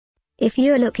If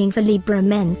you're looking for Libra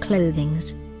men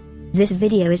clothings, this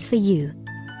video is for you.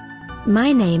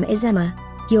 My name is Emma,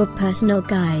 your personal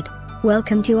guide.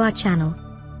 Welcome to our channel.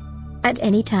 At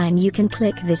any time you can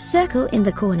click this circle in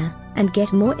the corner, and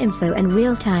get more info and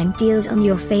real-time deals on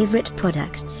your favorite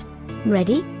products.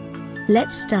 Ready?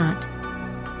 Let's start.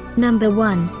 Number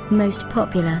 1, Most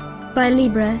Popular, by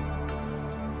Libre.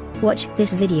 Watch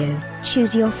this video,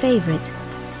 choose your favorite.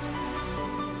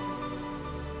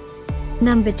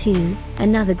 Number 2,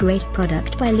 another great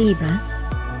product by Libre.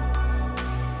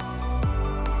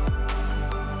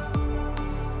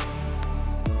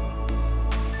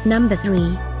 Number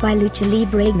 3, by Lucha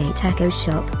Libre Taco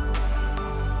Shop.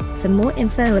 For more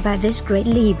info about this great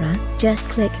Libre, just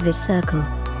click this circle.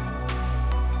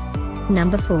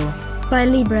 Number 4, by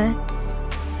Libre.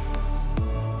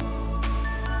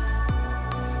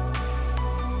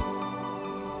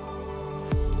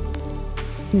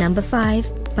 Number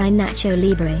 5, by Nacho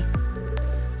Libre.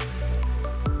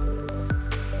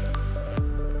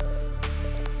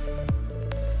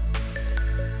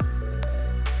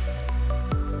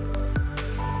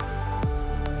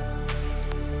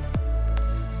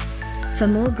 For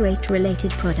more great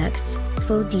related products,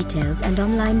 full details and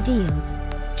online deals,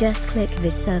 just click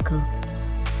this circle.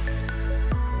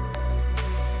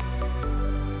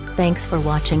 Thanks for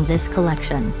watching this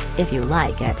collection. If you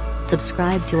like it,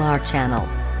 subscribe to our channel.